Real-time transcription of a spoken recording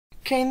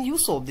can you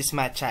solve this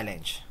math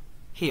challenge?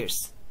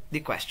 Here's the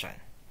question.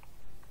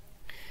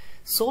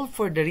 Solve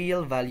for the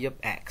real value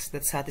of x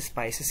that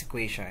satisfies this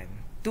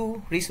equation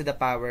 2 raised to the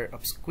power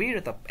of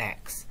square root of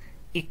x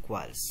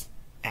equals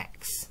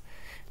x.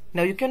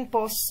 Now you can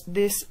pause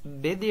this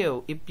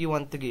video if you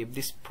want to give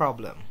this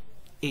problem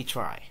a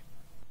try.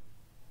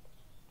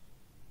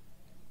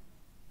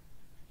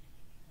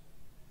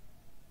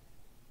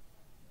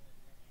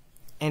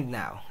 And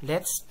now,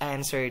 let's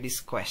answer this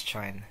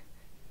question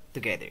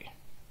together.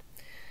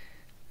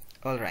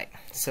 Alright,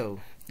 so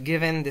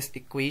given this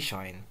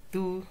equation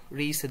 2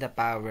 raised to the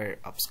power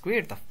of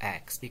square root of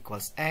x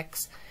equals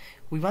x,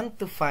 we want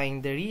to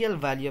find the real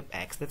value of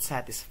x that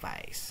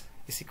satisfies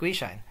this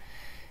equation.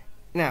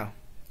 Now,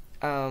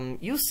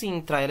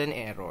 using trial and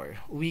error,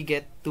 we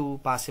get two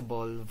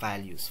possible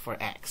values for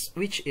x,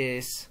 which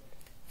is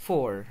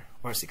 4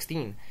 or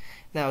 16.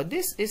 Now,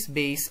 this is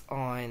based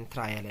on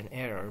trial and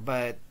error,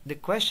 but the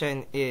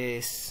question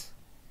is,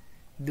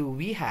 do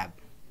we have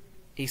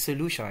a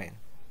solution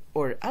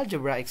or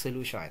algebraic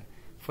solution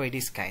for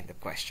this kind of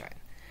question?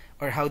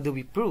 Or how do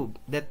we prove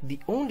that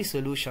the only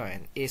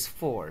solution is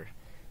 4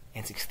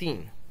 and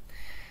 16?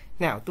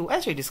 Now, to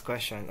answer this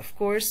question, of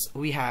course,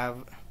 we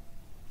have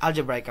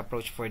algebraic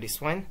approach for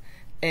this one,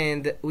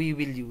 and we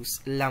will use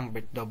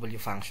LAMBERT W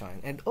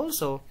function, and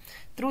also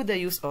through the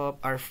use of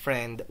our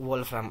friend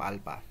Wolfram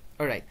alpha.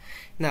 Alright,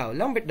 now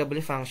LAMBERT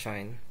W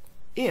function,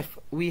 if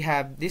we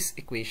have this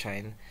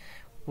equation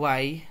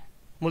y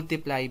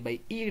multiplied by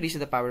e raised to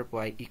the power of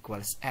y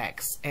equals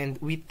x, and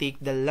we take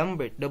the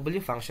LAMBERT W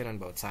function on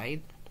both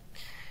sides,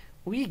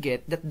 we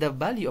get that the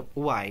value of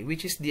y,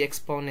 which is the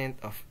exponent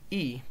of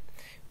e,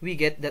 we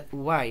get that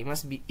y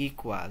must be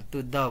equal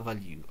to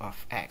w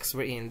of x,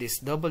 wherein this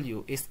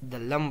w is the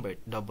LAMBERT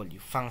W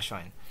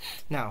function.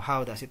 Now,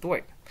 how does it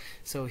work?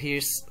 So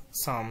here's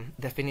some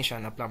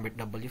definition of LAMBERT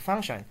W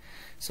function.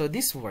 So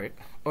this work,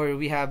 or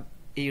we have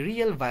a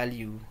real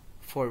value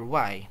for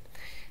y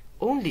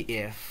only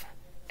if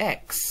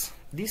x,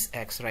 this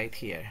x right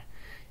here,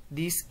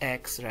 this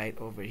x right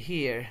over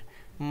here,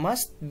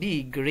 must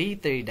be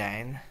greater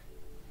than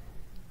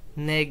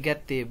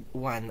negative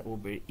 1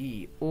 over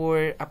e,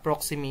 or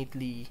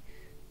approximately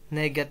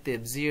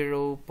negative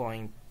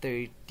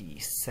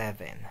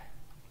 0.37.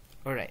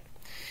 Alright,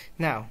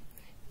 now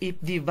if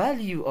the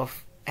value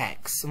of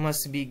x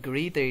must be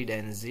greater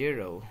than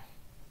 0,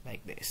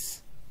 like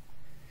this,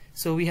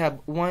 so we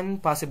have one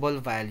possible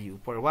value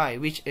for y,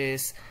 which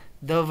is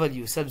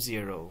w sub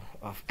 0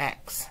 of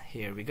x.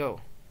 Here we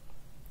go.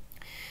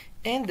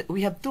 And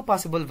we have two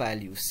possible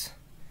values.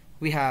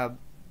 We have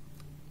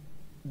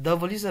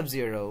w sub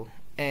 0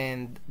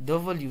 and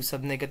w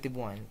sub negative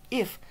 1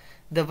 if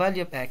the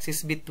value of x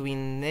is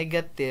between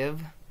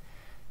negative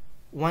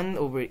 1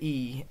 over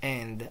e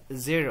and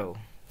 0.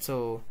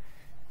 So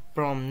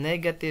from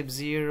negative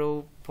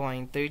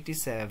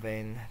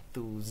 0.37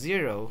 to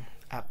 0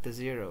 up to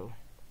 0.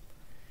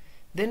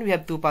 Then we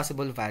have two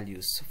possible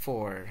values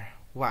for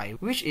y,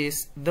 which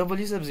is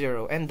w sub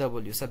 0 and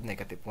w sub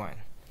negative 1.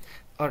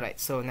 Alright,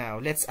 so now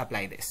let's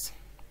apply this.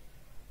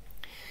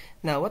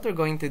 Now, what we're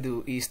going to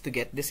do is to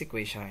get this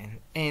equation,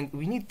 and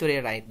we need to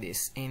rewrite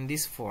this in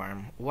this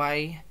form: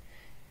 y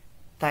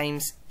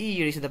times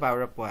e raised to the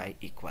power of y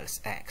equals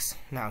x.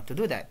 Now, to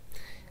do that,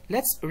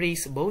 let's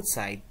raise both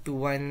sides to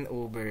 1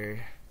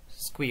 over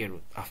square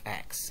root of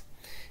x.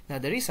 Now,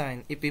 the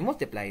reason, if we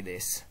multiply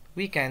this,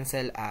 we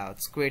cancel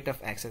out square root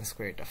of x and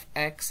square root of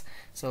x.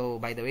 So,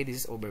 by the way, this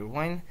is over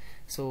 1.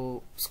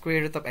 So,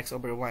 square root of x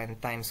over 1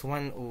 times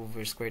 1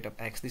 over square root of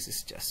x, this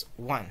is just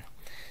 1.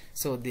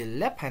 So the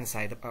left-hand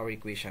side of our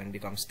equation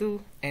becomes 2,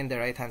 and the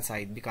right-hand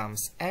side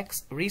becomes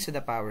x raised to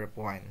the power of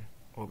 1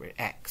 over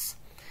x.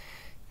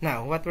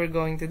 Now, what we're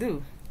going to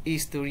do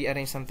is to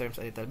rearrange some terms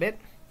a little bit,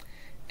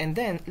 and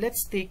then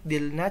let's take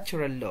the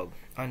natural log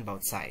on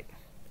both sides.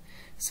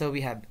 So we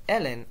have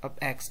ln of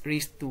x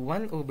raised to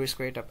 1 over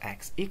square root of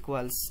x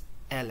equals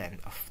ln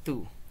of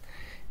 2.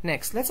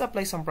 Next, let's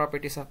apply some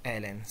properties of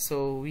ln.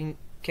 So we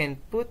can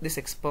put this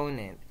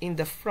exponent in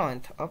the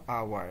front of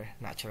our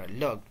natural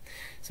log.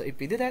 So if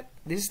we do that,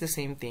 this is the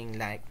same thing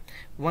like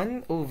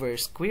 1 over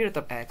square root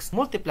of x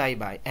multiplied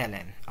by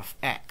ln of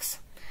x.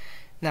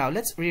 Now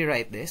let's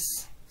rewrite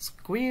this.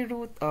 Square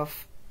root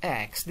of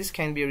x, this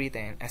can be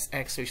written as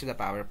x raised to the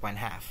power of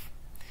 1/2.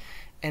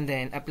 And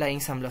then applying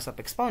some laws of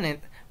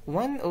exponent,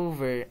 1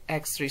 over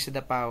x raised to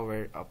the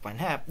power of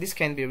 1/2, this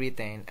can be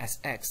written as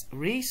x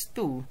raised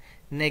to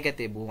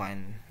negative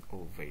 1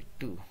 over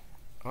 2.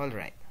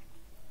 Alright.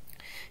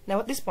 Now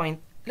at this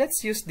point,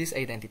 let's use this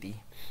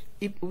identity.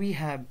 If we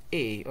have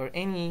a or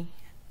any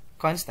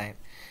constant,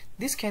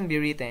 this can be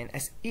written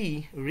as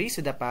e raised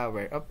to the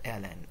power of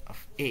ln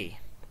of a.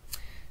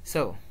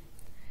 So,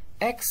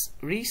 x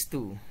raised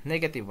to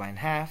negative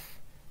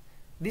 1/2,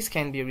 this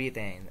can be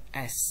written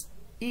as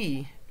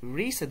e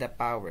raised to the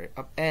power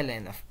of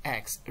ln of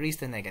x raised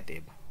to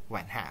negative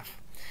 1/2.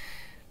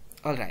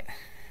 Alright,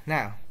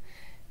 now,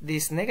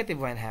 this negative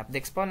 1/2, the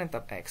exponent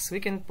of x,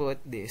 we can put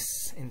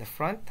this in the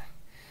front.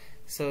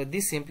 So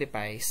this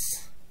simplifies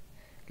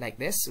like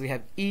this. We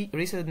have e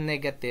raised to the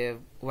negative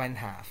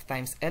 1/2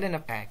 times ln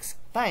of x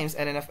times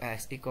ln of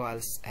x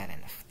equals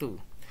ln of 2.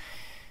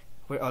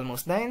 We're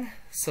almost done,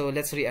 so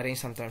let's rearrange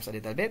some terms a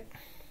little bit.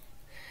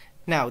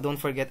 Now, don't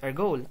forget our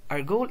goal.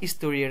 Our goal is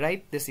to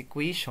rewrite this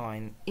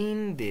equation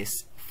in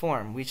this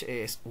form, which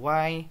is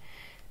y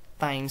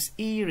times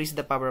e raised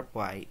to the power of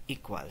y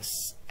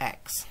equals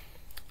x.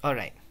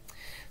 Alright,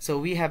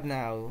 so we have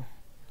now,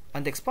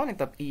 on the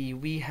exponent of e,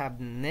 we have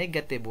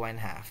negative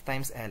 1/2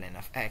 times ln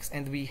of x,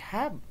 and we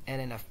have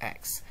ln of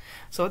x.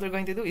 So what we're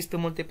going to do is to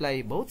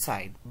multiply both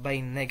sides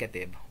by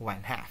negative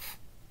 1/2.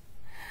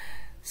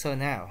 So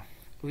now,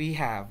 we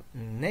have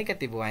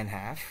negative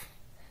 1/2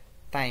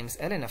 times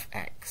ln of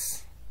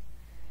x.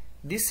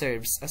 This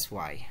serves as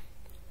y.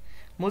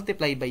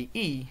 Multiply by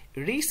e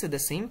raised to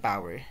the same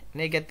power,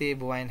 negative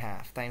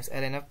 1/2 times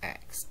ln of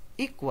x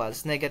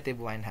equals negative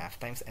 1/2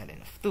 times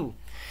ln of 2.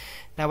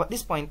 Now at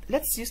this point,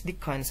 let's use the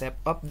concept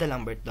of the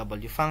Lambert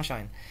W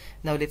function.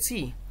 Now let's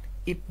see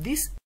if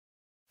this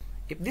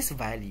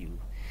value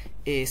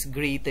is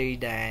greater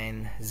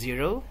than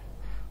 0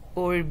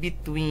 or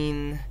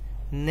between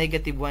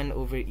negative 1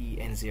 over e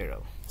and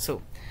 0.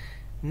 So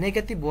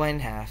negative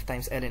 1/2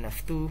 times ln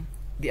of 2,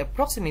 the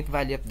approximate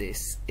value of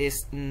this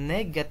is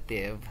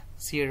negative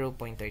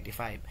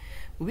 0.35,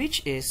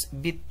 which is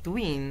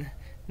between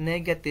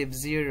negative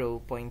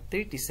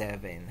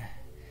 0.37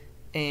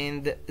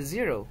 and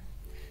 0.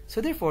 So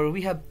therefore,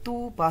 we have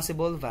two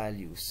possible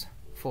values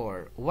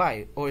for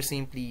y, or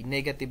simply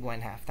negative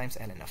 1/2 times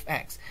ln of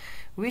x,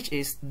 which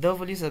is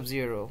w sub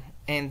 0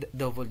 and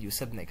w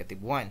sub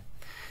negative 1.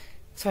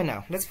 So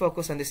now, let's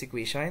focus on this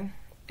equation,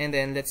 and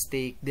then let's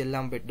take the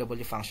Lambert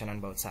W function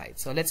on both sides.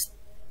 So let's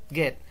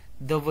get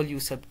w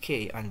sub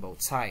k on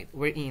both sides,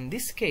 wherein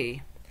this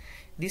k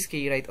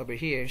right over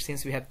here,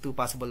 since we have two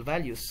possible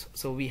values,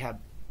 so we have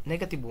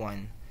negative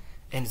 1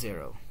 and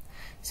 0.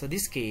 So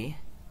this k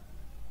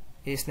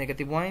is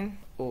negative 1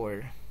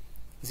 or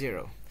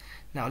 0.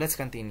 Now let's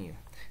continue.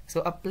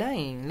 So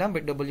applying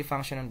Lambert W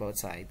function on both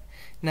sides,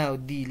 now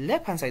the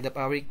left hand side of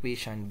our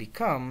equation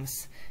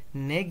becomes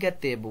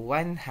negative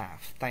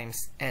 1/2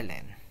 times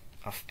ln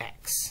of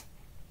x,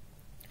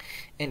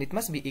 and it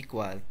must be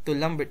equal to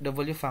Lambert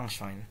W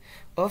function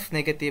of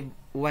negative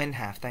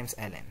 1/2 times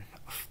ln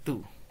of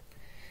 2.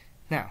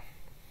 Now,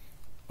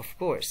 of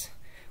course,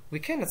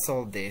 we cannot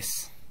solve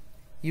this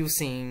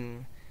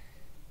using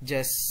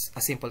just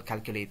a simple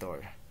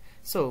calculator.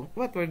 So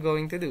what we're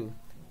going to do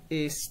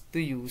is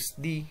to use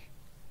the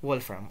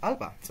Wolfram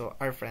alpha, so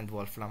our friend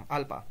Wolfram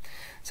alpha.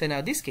 So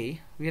now this k,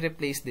 we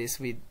replace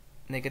this with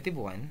negative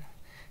 1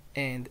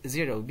 and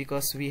 0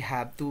 because we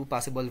have two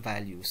possible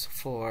values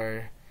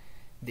for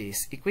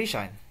this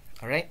equation.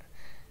 Alright?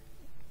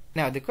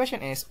 Now the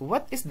question is,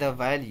 what is the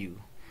value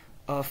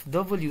of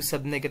w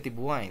sub negative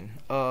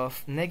 1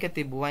 of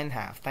negative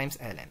 1/2 times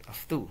ln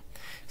of 2?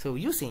 So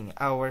using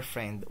our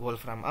friend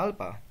Wolfram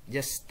alpha,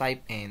 just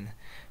type in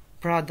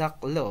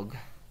product log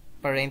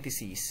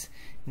parentheses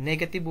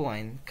negative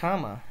 1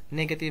 comma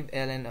negative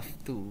ln of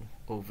 2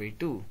 over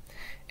 2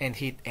 and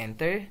hit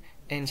enter,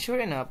 and sure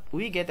enough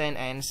we get an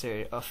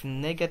answer of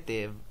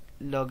negative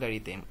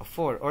logarithm of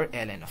 4 or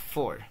ln of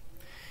 4.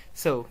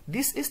 So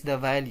this is the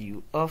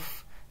value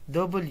of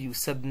w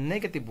sub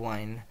negative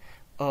 1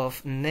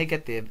 of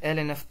negative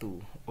ln of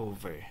 2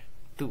 over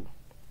 2.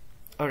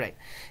 Alright,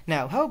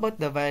 now how about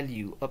the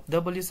value of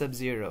w sub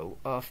 0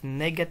 of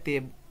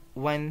negative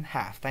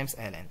 1/2 times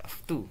ln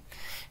of 2?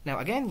 Now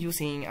again,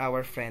 using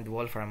our friend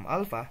Wolfram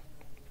alpha,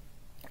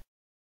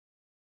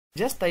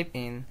 just type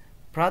in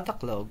product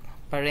log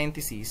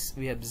parentheses,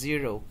 we have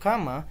 0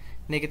 comma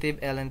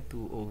negative ln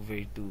 2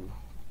 over 2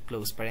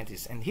 close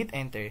parentheses and hit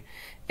enter,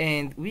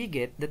 and we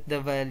get that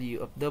the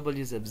value of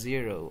w sub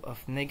 0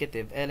 of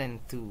negative ln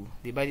 2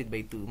 divided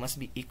by 2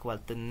 must be equal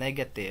to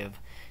negative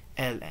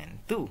ln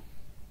 2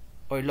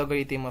 or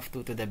logarithm of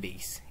 2 to the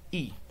base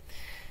e.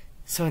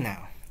 So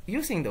now,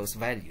 using those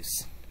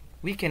values,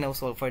 we can now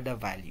solve for the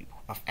value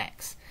of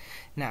x.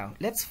 Now,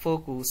 let's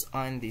focus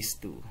on these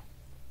two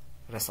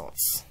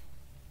results.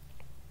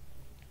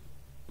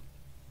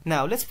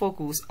 Now, let's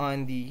focus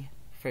on the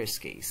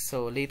first case.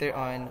 So, later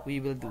on, we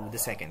will do the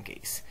second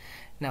case.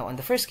 Now, on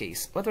the first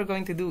case, what we're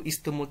going to do is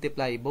to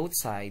multiply both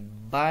sides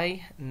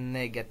by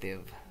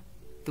negative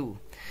 2.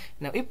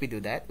 Now, if we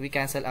do that, we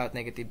cancel out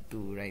negative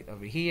 2 right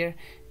over here,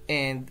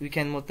 and we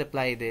can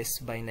multiply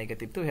this by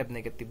negative 2. We have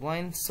negative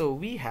 1. So,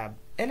 we have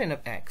ln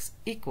of x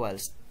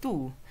equals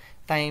 2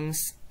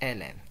 times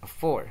ln of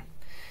 4.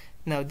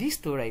 Now,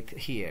 these two right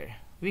here,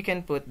 we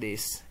can put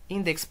this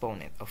in the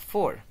exponent of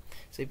 4.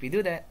 So, if we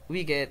do that,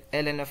 we get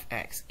ln of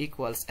x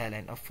equals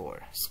ln of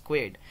 4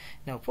 squared.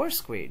 Now, 4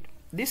 squared,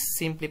 this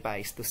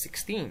simplifies to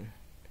 16.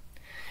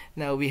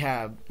 Now, we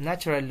have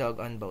natural log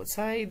on both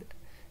sides.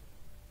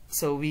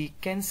 So, we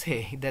can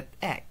say that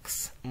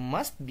x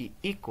must be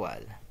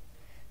equal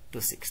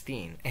to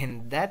 16.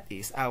 And that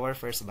is our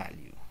first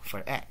value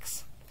for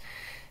x.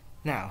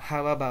 Now,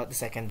 how about the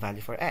second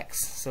value for x?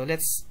 So,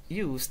 let's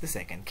use the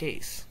second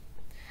case.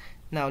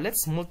 Now,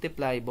 let's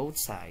multiply both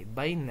sides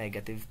by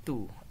negative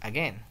 2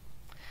 again.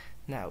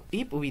 Now,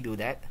 if we do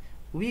that,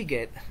 we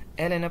get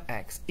ln of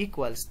x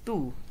equals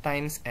 2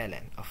 times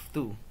ln of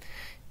 2.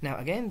 Now,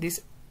 again,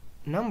 this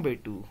number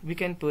 2, we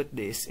can put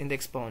this in the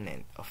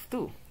exponent of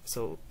 2.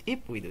 So,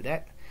 if we do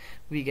that,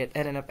 we get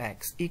ln of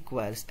x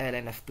equals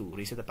ln of 2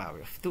 raised to the power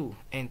of 2.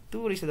 And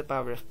 2 raised to the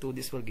power of 2,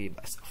 this will give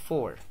us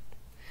 4.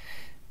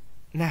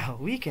 Now,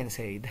 we can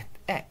say that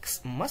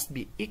x must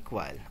be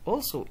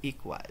also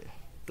equal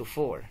to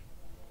 4.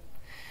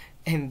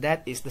 And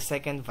that is the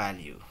second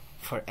value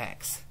for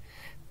x.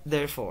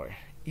 Therefore,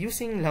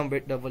 using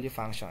Lambert W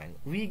function,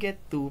 we get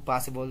two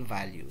possible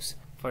values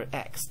for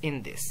x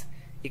in this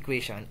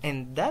equation.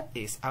 And that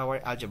is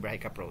our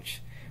algebraic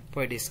approach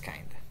for this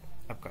kind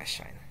of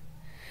question.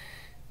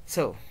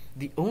 So,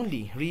 the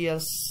only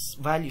real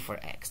value for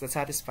x that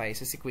satisfies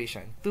this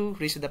equation, 2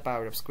 raised to the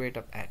power of square root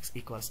of x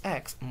equals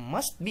x,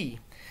 must be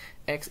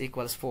x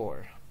equals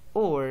 4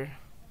 or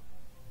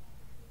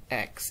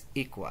x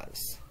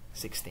equals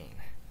 16.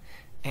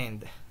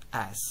 And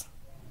as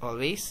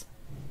always,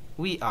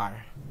 we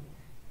are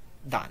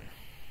done.